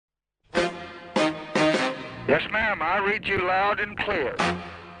Yes, ma'am. I read you loud and clear.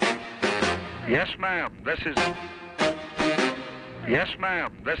 Yes, ma'am. Yes,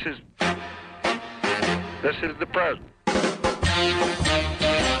 ma'am. This is the president.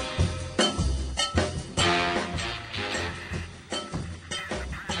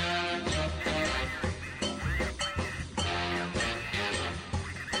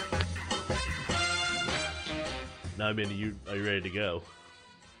 Now, I mean, are you ready to go?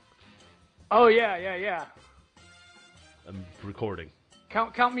 Oh, yeah. I'm recording.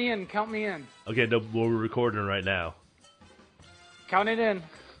 Count me in. Okay, no, we're recording right now. Count it in.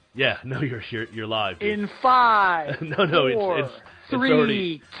 Yeah, no, you're live. Dude. In 5, no, 4, it's 3,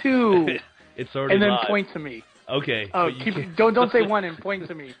 already, 2, it's already and then live. point to me. Okay. Oh, don't say one and point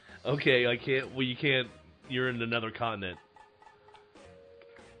to me. Okay, I can't. Well, you can't. You're in another continent.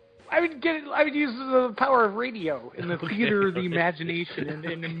 I would use the power of radio in the theater of the imagination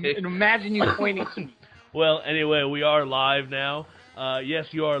and imagine you pointing to me. Well, anyway, we are live now. Yes,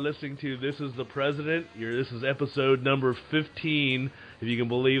 you are listening to This is the President. This is episode number 15, if you can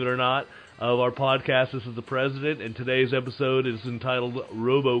believe it or not, of our podcast, This is the President. And today's episode is entitled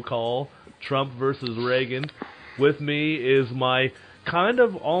Robocall, Trump versus Reagan. With me is my kind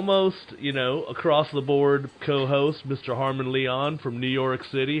of almost, across-the-board co-host, Mr. Harmon Leon from New York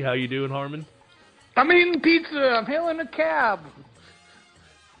City. How you doing, Harmon? I'm eating pizza. I'm hailing a cab.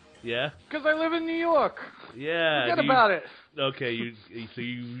 Yeah? Because I live in New York. Yeah. Forget about it. Okay, so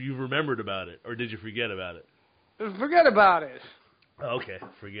you remembered about it, or did you forget about it? Forget about it. Okay,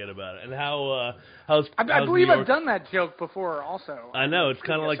 forget about it. And how's I believe I've done that joke before also. I know, it's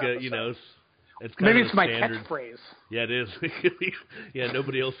kind of like it's kind maybe of it's my standard catchphrase. Yeah, it is. Yeah,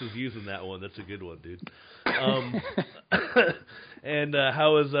 nobody else is using that one. That's a good one, dude. And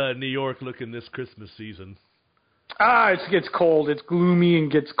how is New York looking this Christmas season? It gets cold. It's gloomy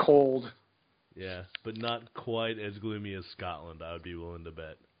and gets cold. Yeah, but not quite as gloomy as Scotland, I would be willing to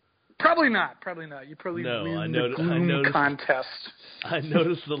bet. Probably not. You probably win the gloom contest. I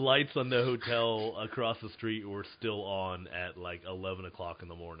noticed the lights on the hotel across the street were still on at like 11 o'clock in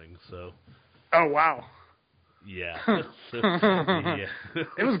the morning, so... Oh, wow. Yeah. Yeah.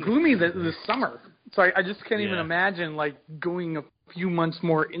 It was gloomy this summer, so I just can't even imagine, like, going a few months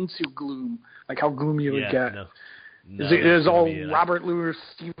more into gloom, like how gloomy it would get. No, it is all Robert Louis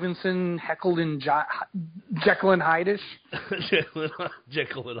Stevenson heckled in Jekyll and Hyde-ish?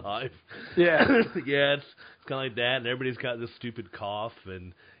 Jekyll and Hyde. Yeah. Yeah, it's kind of like that, and everybody's got this stupid cough,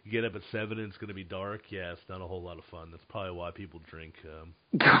 and you get up at 7 and it's going to be dark. Yeah, it's not a whole lot of fun. That's probably why people drink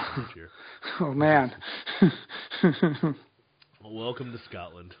here. Oh, man. Well, welcome to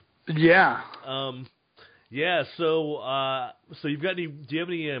Scotland. Yeah. Yeah, so do you have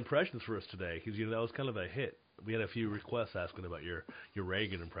any impressions for us today? Because, that was kind of a hit. We had a few requests asking about your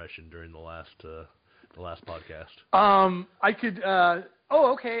Reagan impression during the last podcast. I could.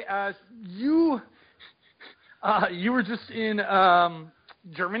 Okay. You were just in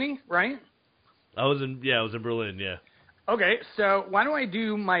Germany, right? I was in Berlin. Yeah. Okay, so why don't I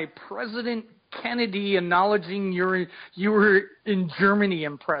do my President Kennedy acknowledging you were in Germany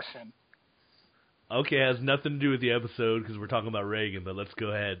impression? Okay, it has nothing to do with the episode because we're talking about Reagan, but let's go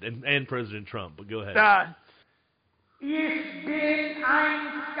ahead and President Trump. But go ahead. Ich bin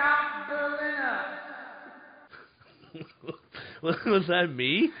ein Scott Berliner. Was that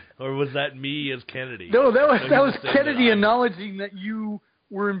me, or was that me as Kennedy? No, that was Kennedy acknowledging that you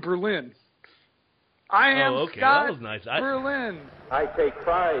were in Berlin. I am Scott that was nice. Berlin. I take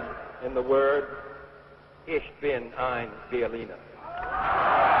pride in the word Ich bin ein Berliner.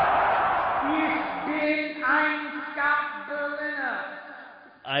 Ich bin ein Scott Berliner.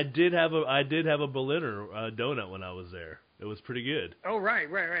 I did have a Berliner donut when I was there. It was pretty good. Oh, right.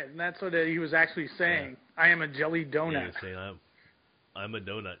 And that's what he was actually saying. Yeah. I am a jelly donut. Yeah, he was saying I'm a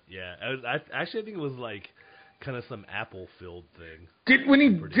donut. Yeah. I think it was like kind of some apple-filled thing. When he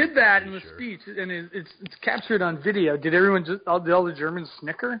did that in the speech, and it's captured on video, did everyone all the Germans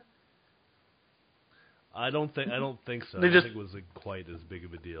snicker? I don't think so. I think it was quite as big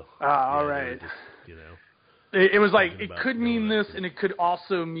of a deal. All right. Just, It was like, it could mean this, and it could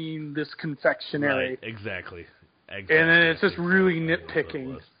also mean this confectionery. Right, exactly. And then it's just really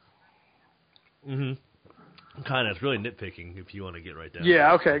nitpicking. Mm-hmm. Kind of. It's really nitpicking if you want to get right down.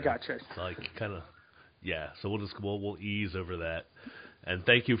 Yeah, okay, gotcha. Like, kind of, yeah. So we'll ease over that. And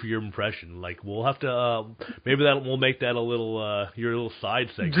thank you for your impression. Like, we'll have to, maybe we'll make that a little, your little side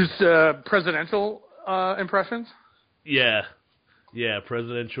segment. Just presidential impressions? Yeah. Yeah,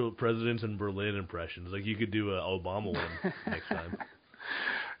 presidents in Berlin impressions. Like you could do an Obama one next time.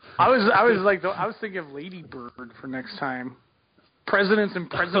 I was thinking of Lady Bird for next time. Presidents and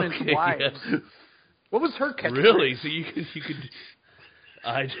presidents' wives. What was her catchphrase? Really? So you could.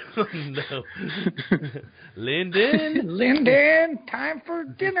 I don't know. Lyndon, time for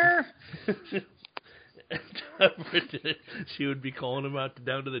dinner. She would be calling him out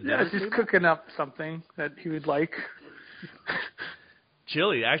down to the Yeah, dinner she's table? cooking up something that he would like.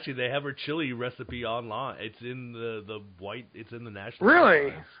 Chili. Actually, they have her chili recipe online. It's in it's in the National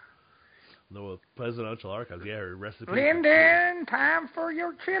Really? Archives. The Presidential Archives. Yeah, her recipe. Lyndon, time for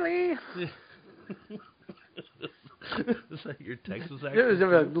your chili. Is that your Texas accent?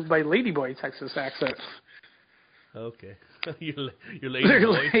 It was my ladyboy Texas accent. Okay. your lady boy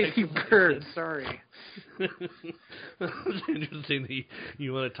Lady Texas bird, accent. sorry. It's interesting that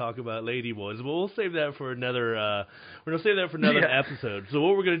you want to talk about lady boys, but we'll save that for another. We're gonna save that for another episode. So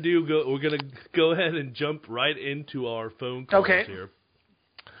what we're gonna do? We're gonna go ahead and jump right into our phone calls here.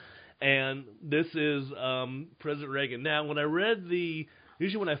 And this is President Reagan. Now, when I read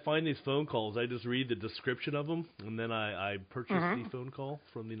usually when I find these phone calls, I just read the description of them, and then I purchase the phone call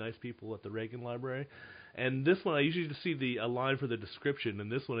from the nice people at the Reagan Library. And this one, I usually just see a line for the description,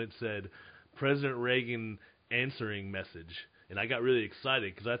 and this one it said, President Reagan answering message. And I got really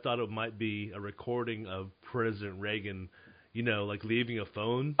excited because I thought it might be a recording of President Reagan, like leaving a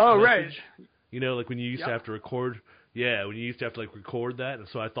phone message. Right. Like when you used to have to record. Yeah, when you used to have to record that, and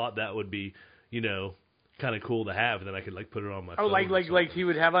so I thought that would be, kind of cool to have, and then I could put it on my phone. Oh, like he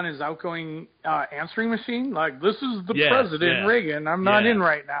would have on his outgoing answering machine? Like, this is the President Reagan. I'm not in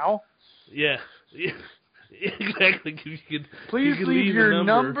right now. Yeah. Exactly. Please leave your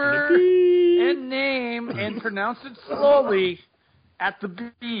number and name and pronounce it slowly at the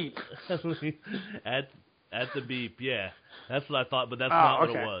beep. at the beep, yeah. That's what I thought, but that's not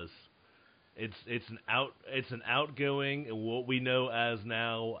what it was. It's an outgoing, and what we know as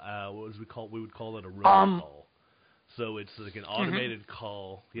now, we would call it a robocall. So it's like an automated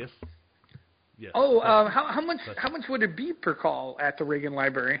call. Yes. Yes. Oh, how much would it be per call at the Reagan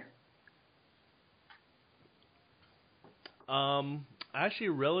Library? Actually,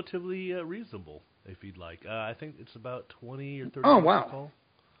 relatively reasonable, if you'd like. I think it's about 20 or 30 per call.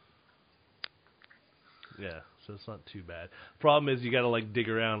 Yeah, so it's not too bad. Problem is, you got to dig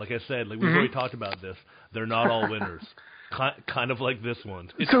around. Like I said, we've already talked about this. They're not all winners. Kind of like this one.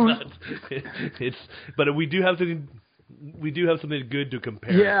 But we do have something. We do have something good to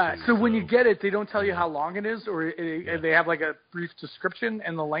compare. Yeah. To, so when you get it, they don't tell you how long it is, or they have a brief description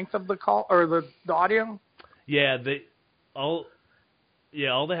and the length of the call or the audio. Yeah, all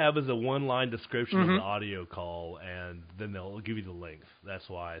they have is a one-line description of the audio call, and then they'll give you the length. That's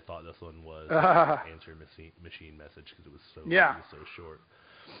why I thought this one was answer machine message, because it was so short.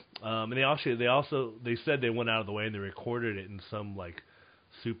 And they said they went out of the way and they recorded it in some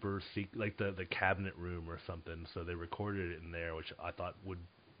super secret, the cabinet room or something. So they recorded it in there, which I thought would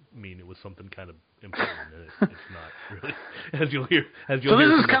mean it was something kind of important, and it's not really. As you'll hear. So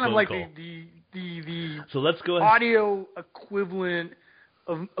this is kind of like the so let's go ahead. Audio equivalent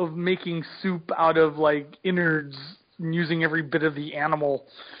of making soup out of innards and using every bit of the animal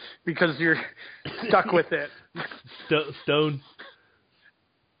because you're stuck with it. Stone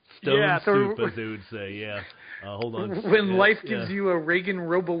soup, as they would say. Yeah. Hold on. When life gives you a Reagan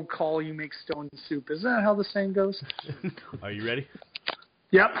robocall, you make stone soup. Isn't that how the saying goes? Are you ready?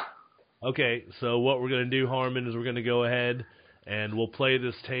 Yep. Okay, so what we're going to do, Harmon, is we're going to go ahead and we'll play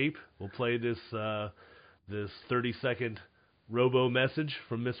this tape. We'll play this 30-second robo message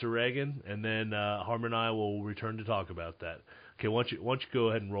from Mr. Reagan, and then Harmon and I will return to talk about that. Okay, why don't you go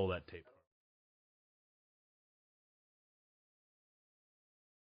ahead and roll that tape.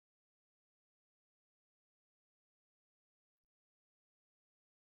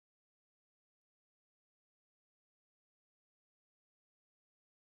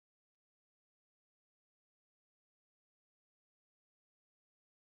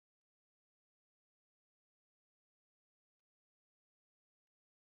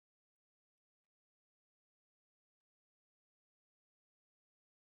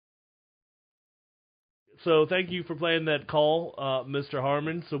 So thank you for playing that call, Mr.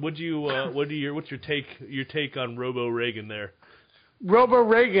 Harmon. So what's your take on Robo Reagan there? Robo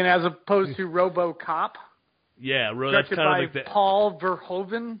Reagan as opposed to Robo Cop. Yeah, that's kind of by Paul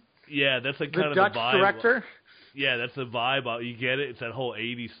Verhoeven. Yeah, that's kind of Dutch the vibe. Director. Yeah, that's the vibe. You get it? It's that whole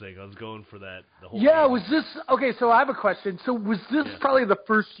 80s thing. I was going for that. The whole 80s. Was this... Okay, so I have a question. So was this probably the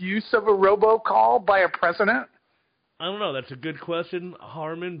first use of a robocall by a president? I don't know. That's a good question,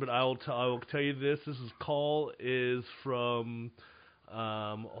 Harmon, but I will tell you this. This call is from...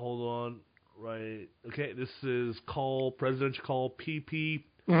 hold on. Right. Okay, this is presidential call PP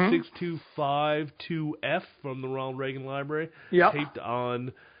 6252F from the Ronald Reagan Library. Yep. Taped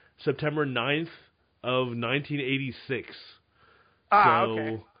on September 9th, of 1986.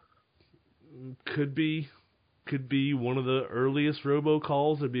 Okay. Could be one of the earliest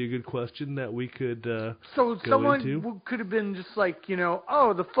robocalls. It'd be a good question that we could So go someone into. could have been just like,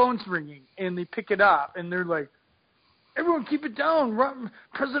 oh, the phone's ringing, and they pick it up, and they're like, everyone keep it down.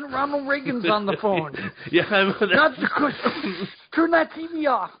 President Ronald Reagan's on the phone. Yeah, Not the question. Turn that TV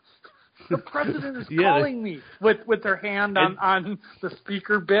off. The president is calling me with their hand on the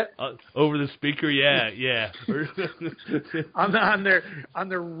speaker bit. Over the speaker, yeah. on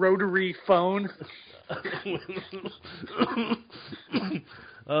their rotary phone.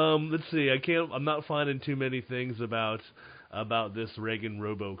 Let's see. I'm not finding too many things about this Reagan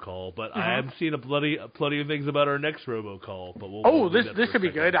robocall, but I am seeing plenty of things about our next robocall. But this could be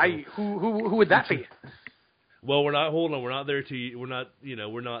good. Who would that be? Well, we're not there we're not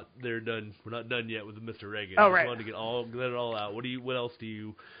done yet with Mr. Reagan. Oh, I right. wanted to get it all out. What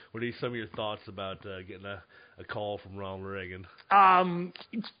are some of your thoughts about getting a call from Ronald Reagan?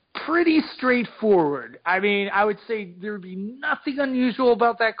 It's pretty straightforward. I mean, I would say there would be nothing unusual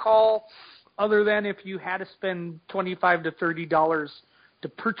about that call, other than if you had to spend $25 to $30 to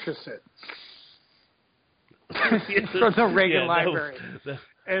purchase it from the Reagan Library.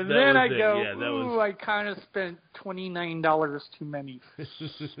 And then I go, I kind of spent $29 too many.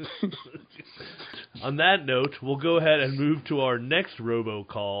 On that note, we'll go ahead and move to our next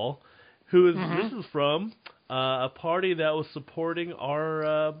robocall. This is from a party that was supporting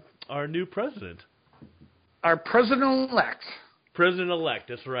our new president. Our president-elect. President-elect,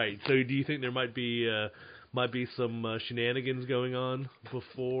 that's right. So do you think there might be some shenanigans going on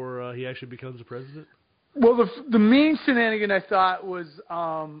before he actually becomes the president? Well, the main shenanigan I thought was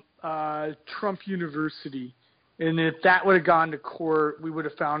Trump University, and if that would have gone to court, we would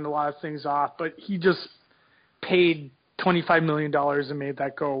have found a lot of things off. But he just paid $25 million and made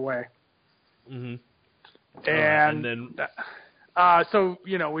that go away. Mm-hmm. And then, so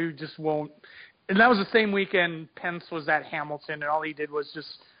we just won't. And that was the same weekend Pence was at Hamilton, and all he did was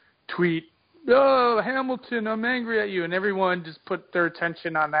just tweet, "Oh, Hamilton, I'm angry at you," and everyone just put their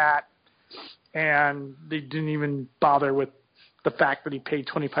attention on that. And they didn't even bother with the fact that he paid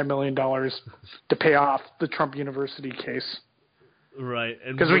 $25 million to pay off the Trump University case. Right.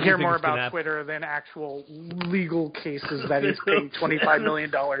 Because we care more about Twitter than actual legal cases that he's paid $25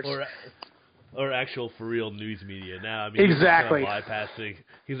 million. Or actual for real news media now. I mean, exactly.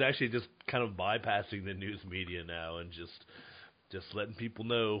 He's actually just kind of bypassing the news media now and just letting people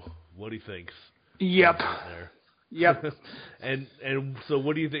know what he thinks. Yep. Yep. And so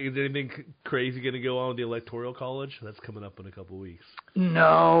what do you think? Is anything crazy going to go on with the Electoral College? That's coming up in a couple of weeks.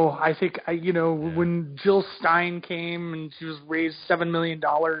 No, I think, when Jill Stein came and she was raised $7 million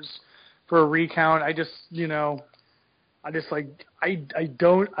for a recount, I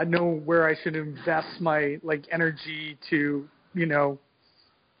don't know where I should invest my energy to,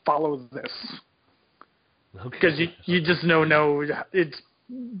 follow this. Because you just know it's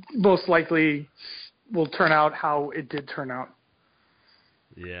most likely will turn out how it did turn out.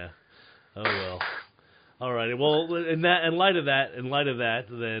 Yeah. Oh well. All right. Well, in light of that,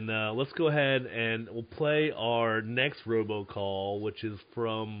 then let's go ahead and we'll play our next robocall, which is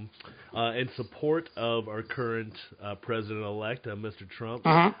from in support of our current president-elect, Mr. Trump.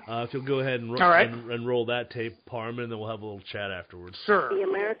 If you'll go ahead and roll that tape, Parman, and then we'll have a little chat afterwards. Sure. The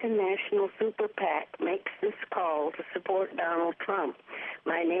American National Super PAC makes this call to support Donald Trump.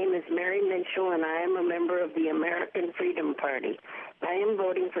 My name is Mary Mitchell, and I am a member of the American Freedom Party. I am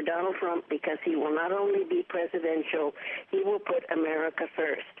voting for Donald Trump because he will not only be presidential, he will put America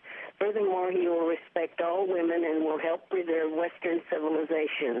first. Furthermore, he will respect all women and will help preserve Western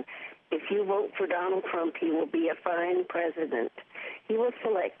civilization. If you vote for Donald Trump, he will be a fine president. He will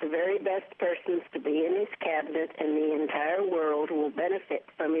select the very best persons to be in his cabinet, and the entire world will benefit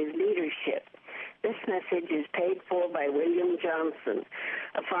from his leadership. This message is paid for by William Johnson,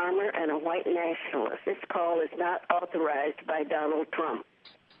 a farmer and a white nationalist. This call is not authorized by Donald Trump.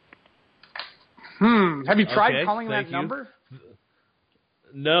 Have you tried calling that number?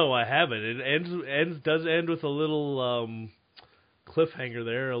 No, I haven't. It does end with a little cliffhanger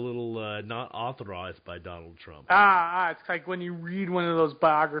there, a little not authorized by Donald Trump. It's like when you read one of those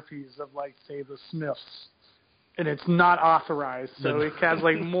biographies of, say, the Smiths. And it's not authorized, so it has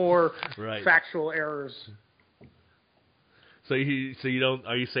more factual errors. So you don't?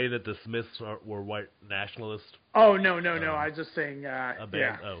 Are you saying that the Smiths were white nationalists? Oh no! I was just saying.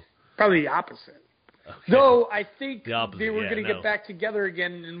 Probably the opposite. Okay. Though I think they were going to get back together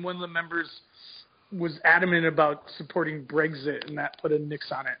again, and one of the members was adamant about supporting Brexit, and that put a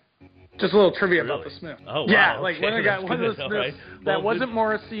nix on it. Just a little trivia about the Smiths. Oh, wow. Yeah, okay. one of the Smiths that wasn't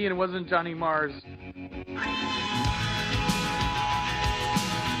Morrissey and it wasn't Johnny Marrs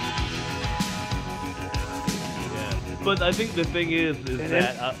But I think the thing is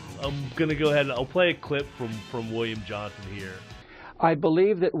that I'm going to go ahead and I'll play a clip from William Johnson here. I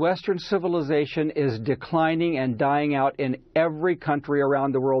believe that Western civilization is declining and dying out in every country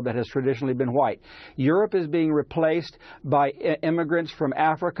around the world that has traditionally been white. Europe is being replaced by immigrants from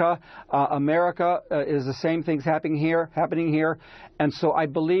Africa. America is the same things happening here. And so I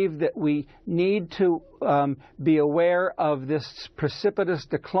believe that we need to be aware of this precipitous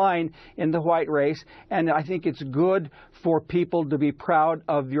decline in the white race. And I think it's good for people to be proud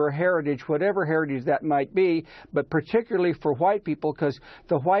of your heritage, whatever heritage that might be, but particularly for white people, because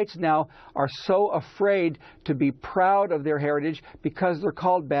the whites now are so afraid to be proud of their heritage because they're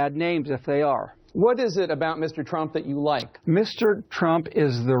called bad names if they are. What is it about Mr. Trump that you like? Mr. Trump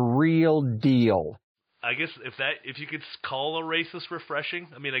is the real deal. I guess if you could call a racist refreshing,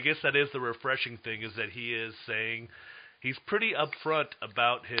 I mean, I guess that is the refreshing thing, is that he is saying he's pretty upfront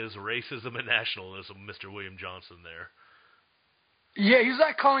about his racism and nationalism, Mr. William Johnson there. Yeah, he's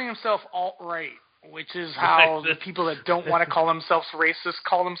not calling himself alt-right, which is how the people that don't want to call themselves racist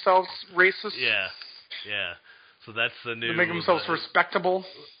call themselves racist. Yeah. So that's the new. To make themselves respectable.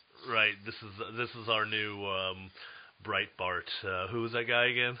 Right. This is our new Breitbart. Who was that guy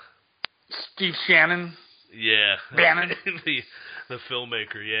again? Steve Shannon. Yeah. Bannon. the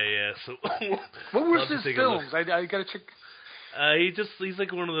filmmaker. Yeah. So. What were his films? I gotta check. He's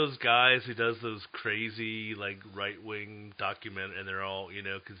like one of those guys who does those crazy like right wing document, and they're all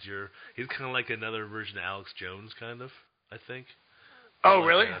because he's kind of like another version of Alex Jones, kind of, I think. Oh, like,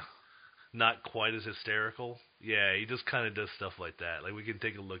 really? Not quite as hysterical. Yeah, he just kind of does stuff like that. Like we can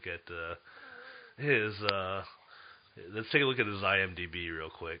take a look at his. Let's take a look at his IMDb real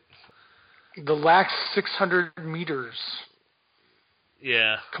quick. The last 600 meters.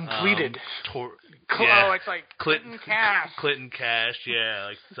 Yeah. Completed. Yeah. Oh, it's like Clinton Cash. Clinton Cash, yeah,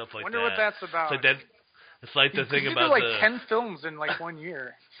 like stuff like Wonder that. what that's about. It's like that. It's like the thing about like 10 films in like 1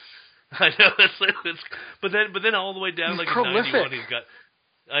 year. I know. But then all the way down he's like prolific. in 91, he's got.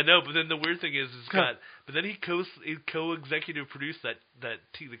 I know, but then the weird thing is, he's got. But then he co-executive produced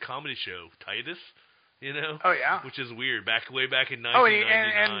the comedy show Titus. Oh yeah. Which is weird. Way back in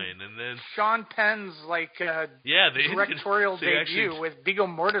 1999, and then Sean Penn's directorial debut with Viggo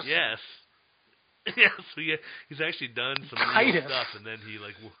Mortensen. Yes. Yeah, so he's actually done some real stuff, and then he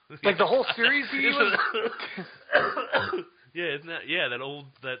like the whole series he was. Yeah, isn't that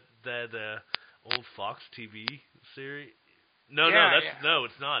that old Fox TV series? No,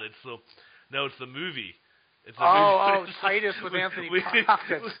 it's not. It's the movie. It's movie. Titus with Anthony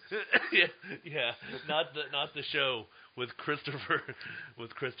Hopkins. Yeah, not the show with Christopher.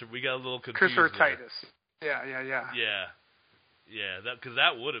 We got a little confused. Christopher there. Titus. Yeah. Yeah, because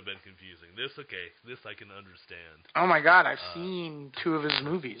that would have been confusing. This I can understand. Oh my God, I've seen 2 of his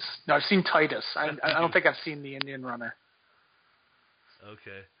movies. No, I've seen Titus. I don't think I've seen The Indian Runner.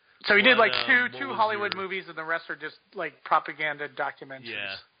 Okay. So he did like two Hollywood movies, and the rest are just like propaganda documentaries.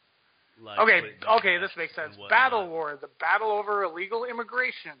 Yeah. Like okay, this makes sense. Battle War, the battle over illegal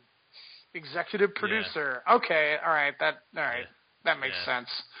immigration. Executive producer. Yeah. Okay, all right, that makes sense.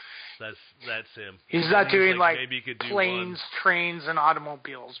 That's him. He's not doing like maybe he could do planes, trains, and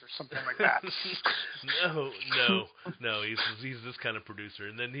automobiles or something like that. No. He's this kind of producer,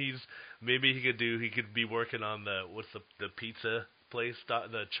 and then he could be working on the pizza place,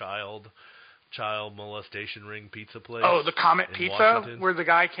 the child molestation ring pizza place. Oh, the Comet Pizza, Washington. where the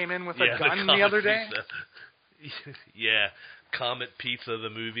guy came in with a gun the other day? Yeah, Comet Pizza,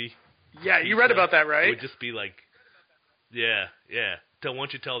 the movie. Yeah, you read about that, right? It would just be like, yeah. Why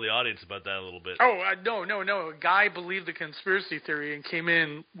don't you tell the audience about that a little bit? Oh, no. A guy believed the conspiracy theory and came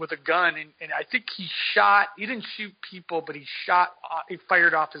in with a gun, and I think he didn't shoot people, but he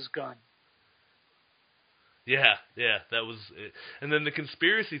fired off his gun. Yeah, that was it. And then the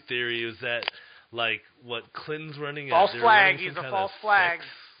conspiracy theory is that, like, what Clinton's running at... False flag, he's a false flag.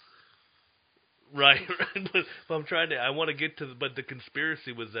 Right, but I want to get to but the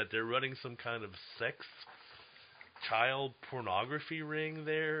conspiracy was that they're running some kind of child pornography ring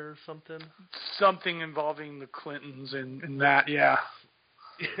there or something? Something involving the Clintons and that, yeah.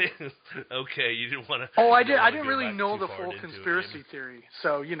 Okay, you didn't want to... Oh, I didn't really know the full conspiracy theory.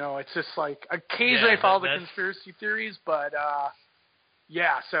 So, it's just like, occasionally I follow the conspiracy theories, but,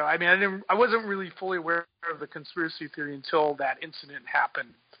 yeah. So, I mean, I wasn't really fully aware of the conspiracy theory until that incident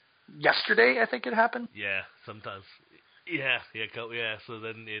happened. Yesterday, I think it happened. Yeah, sometimes. Yeah. So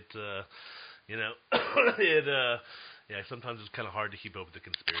then it, sometimes it's kind of hard to keep up with the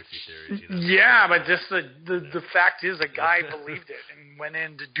conspiracy theories. Yeah, but just the fact is, a guy believed it and went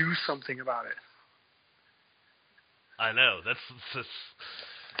in to do something about it. I know. That's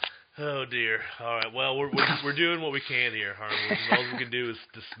oh dear. All right. Well, we're doing what we can here, Harmon. All we can do is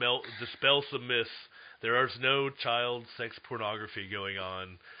dispel some myths. There is no child sex pornography going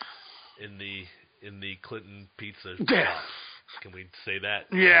on in the Clinton pizza shop. Can we say that?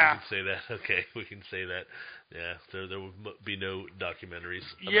 Yeah. We can say that. Okay, we can say that. Yeah, there will be no documentaries.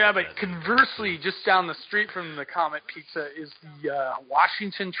 Yeah, but that. Conversely, just down the street from the Comet Pizza is the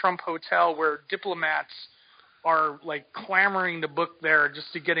Washington Trump Hotel, where diplomats are like clamoring to book there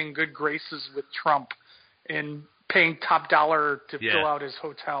just to get in good graces with Trump and paying top dollar to fill out his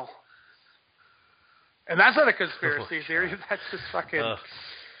hotel. And that's not a conspiracy theory. That's just fucking.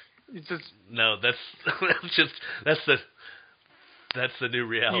 It's just no. That's the new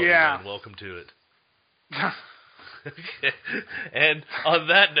reality. Yeah. Man. Welcome to it. Okay. And on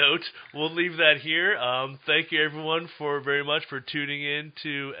that note, we'll leave that here. Thank you, everyone, very much for tuning in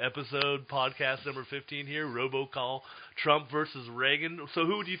to podcast number 15 here, Robocall, Trump versus Reagan. So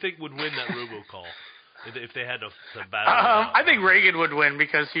who do you think would win that robocall if they had to battle? I think Reagan would win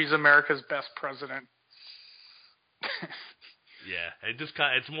because he's America's best president. Yeah,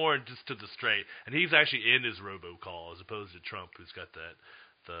 it's more just to the straight, and he's actually in his robocall as opposed to Trump, who's got the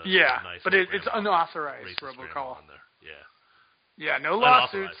nice but it's unauthorized robocall on there. Yeah, no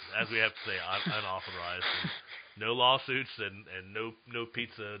lawsuits, as we have to say, unauthorized. No lawsuits and no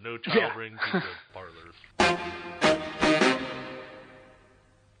pizza, no child ring pizza parlors.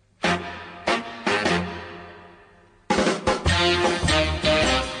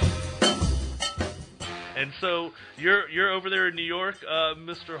 And so you're over there in New York,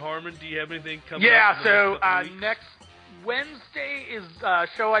 Mr. Harmon. Do you have anything coming up? Yeah, so next Wednesday is a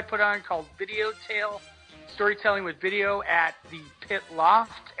show I put on called Video Tale, Storytelling with Video at the Pit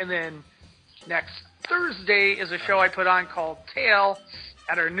Loft. And then next Thursday is a show I put on called Tale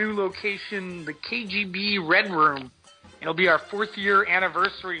at our new location, the KGB Red Room. It'll be our 4th year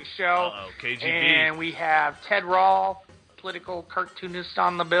anniversary show. KGB. And we have Ted Rall, political cartoonist,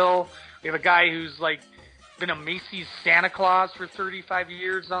 on the bill. We have a guy who's been a Macy's Santa Claus for 35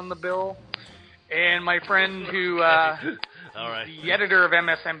 years on the bill, and my friend who All right. the editor of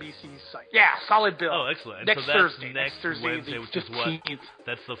MSNBC's site. Yeah, solid bill. Oh, excellent. Next so Thursday. Next Wednesday, the which is 15th. what?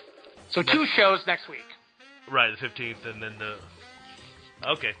 That's the. So 2 shows next week. Right, the 15th, and then the.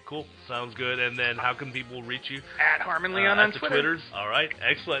 Okay, cool. Sounds good. And then how can people reach you? At Harmon Leon on the Twitter. Twitters. All right,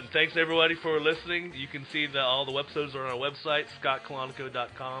 excellent. Thanks, everybody, for listening. You can see all the episodes are on our website,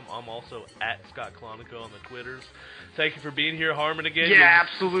 scottcolonico.com. I'm also at Scott Colonico on the Twitters. Thank you for being here, Harmon, again. Yeah, You'll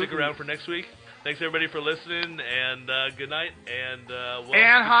absolutely. Stick around for next week. Thanks, everybody, for listening, and good night. And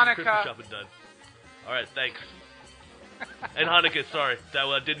Hanukkah. Christmas shopping done. All right, thanks. And Hanukkah, sorry. That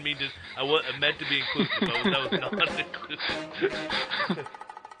didn't mean to. I meant to be inclusive. That was not inclusive.